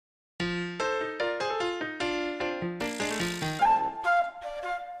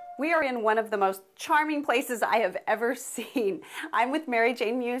We are in one of the most charming places I have ever seen. I'm with Mary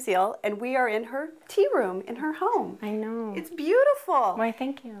Jane Musial, and we are in her tea room in her home. I know. It's beautiful. Why,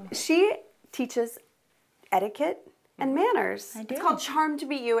 thank you. She teaches etiquette and manners. I do. It's called Charm to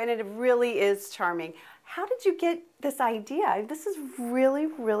Meet You, and it really is charming. How did you get this idea? This is really,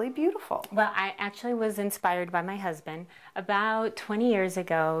 really beautiful. Well, I actually was inspired by my husband. About 20 years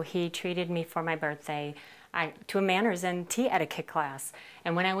ago, he treated me for my birthday to a manners and tea etiquette class.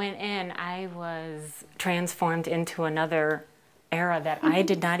 And when I went in, I was transformed into another era that I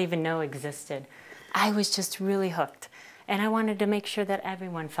did not even know existed. I was just really hooked. And I wanted to make sure that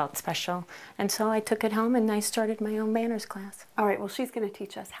everyone felt special. And so I took it home and I started my own manners class. All right, well, she's going to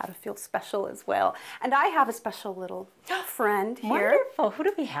teach us how to feel special as well. And I have a special little friend here. Wonderful. Who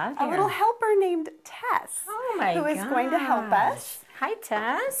do we have here? A little helper named Tess. Oh my gosh. Who is going to help us. Hi,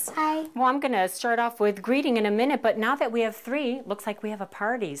 Tess. Hi. Well, I'm going to start off with greeting in a minute, but now that we have three, looks like we have a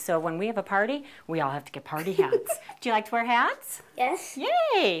party. So when we have a party, we all have to get party hats. Do you like to wear hats? Yes.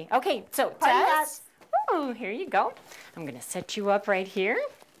 Yay. Okay, so Party Tess. hats. Oh, here you go. I'm going to set you up right here.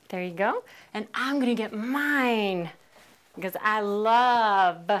 There you go. And I'm going to get mine because I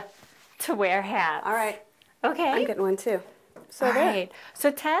love to wear hats. All right. Okay. I'm getting one too. So All there. right.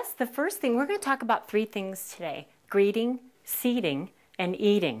 So Tess, the first thing, we're going to talk about three things today. Greeting, seating, and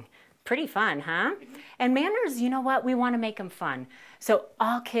eating. Pretty fun, huh? And manners, you know what? We want to make them fun. So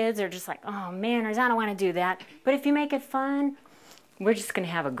all kids are just like, oh, manners, I don't want to do that. But if you make it fun, we're just going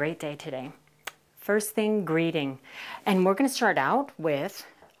to have a great day today. First thing, greeting. And we're going to start out with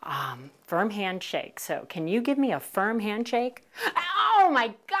firm handshake. So can you give me a firm handshake? Oh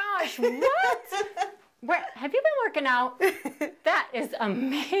my gosh, what? Have you been working out? That is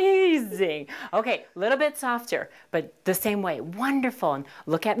amazing. Okay, a little bit softer, but the same way. Wonderful. And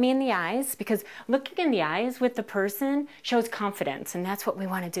look at me in the eyes, because looking in the eyes with the person shows confidence, and that's what we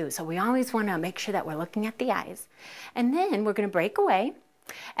want to do. So we always want to make sure that we're looking at the eyes. And then we're going to break away.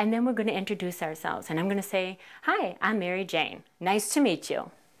 And then we're going to introduce ourselves. And I'm going to say, hi, I'm Mary Jane. Nice to meet you.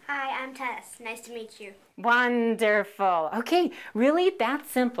 Hi, I'm Tess. Nice to meet you. Wonderful. Okay, really that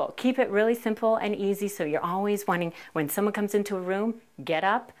simple. Keep it really simple and easy so you're always wanting, when someone comes into a room, get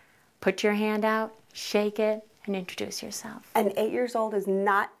up, put your hand out, shake it, and introduce yourself. And 8 years old is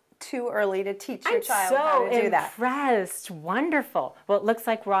not too early to teach your child how to do that. I'm so impressed. Wonderful. Well, it looks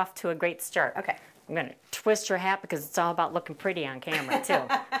like we're off to a great start. Okay. I'm going to twist your hat because it's all about looking pretty on camera, too.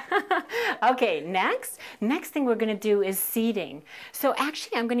 Okay, next thing we're going to do is seating. So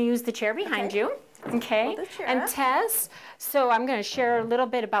actually, I'm going to use the chair behind you. Okay. Hold the chair And up. Tess, so I'm going to share a little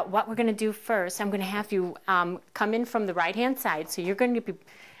bit about what we're going to do first. I'm going to have you come in from the right-hand side. So you're going to be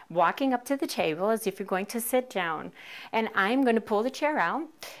walking up to the table as if you're going to sit down. And I'm going to pull the chair out.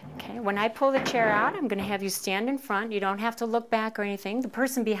 Okay, when I pull the chair out, I'm going to have you stand in front. You don't have to look back or anything. The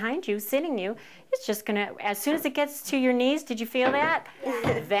person behind you, sitting you, is just going to, as soon as it gets to your knees, did you feel that?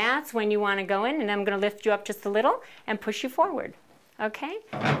 Yeah. That's when you want to go in, and I'm going to lift you up just a little and push you forward. Okay,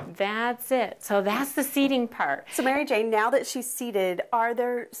 that's it. So that's the seating part. So Mary Jane, now that she's seated, are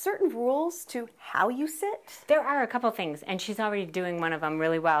there certain rules to how you sit? There are a couple things, and she's already doing one of them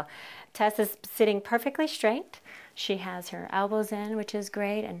really well. Tess is sitting perfectly straight. She has her elbows in, which is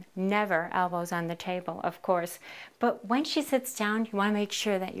great, and never elbows on the table, of course. But when she sits down, you want to make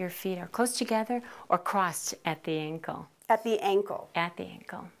sure that your feet are close together or crossed at the ankle. At the ankle. At the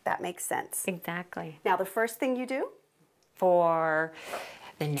ankle. That makes sense. Exactly. Now the first thing you do? For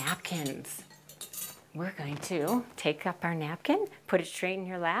the napkins, we're going to take up our napkin, put it straight in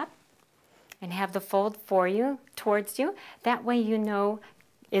your lap, and have the fold for you, towards you. That way you know,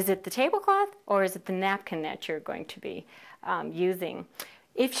 is it the tablecloth or is it the napkin that you're going to be using?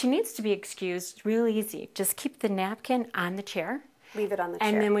 If she needs to be excused, real easy. Just keep the napkin on the chair. Leave it on the chair.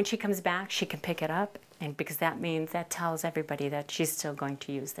 And then when she comes back, she can pick it up. And because that tells everybody that she's still going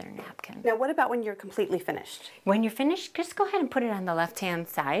to use their napkin. Now, what about when you're completely finished? When you're finished, just go ahead and put it on the left-hand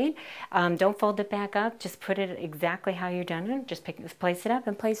side. Don't fold it back up. Just put it exactly how you're done it. Just place it up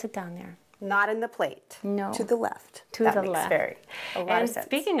and place it down there. Not in the plate. No. To the left. To that the makes left. A lot of sense.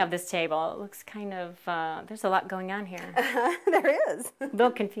 Speaking of this table, it looks kind of, there's a lot going on here. There is. A little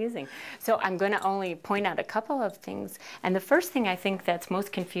confusing. So I'm going to only point out a couple of things. And the first thing I think that's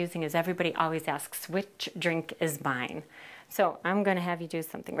most confusing is everybody always asks, which drink is mine? So I'm going to have you do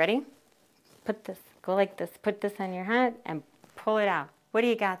something. Ready? Put this, go like this. Put this on your head and pull it out. What do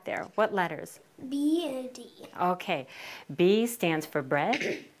you got there? What letters? B and D. Okay. B stands for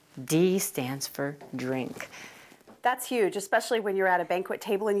bread. D stands for drink. That's huge, especially when you're at a banquet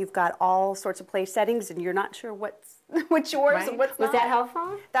table and you've got all sorts of place settings and you're not sure what's What's yours? Right? What's Was not? that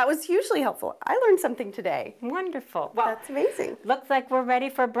helpful? That was hugely helpful. I learned something today. Wonderful. Well, That's amazing. looks like we're ready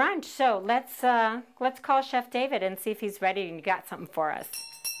for brunch. So let's call Chef David and see if he's ready and got something for us.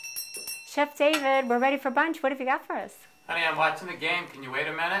 Chef David, we're ready for brunch. What have you got for us? Honey, I'm watching the game. Can you wait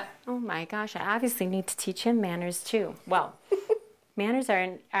a minute? Oh my gosh, I obviously need to teach him manners too. Well, manners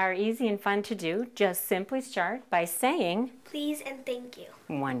are easy and fun to do. Just simply start by saying, Please and thank you.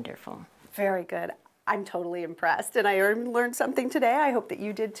 wonderful. Very good. I'm totally impressed, and I learned something today. I hope that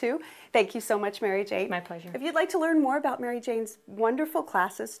you did too. Thank you so much, Mary Jane. My pleasure. If you'd like to learn more about Mary Jane's wonderful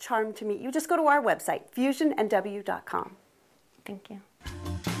classes, Charmed to Meet You, just go to our website, fusionnw.com. Thank you.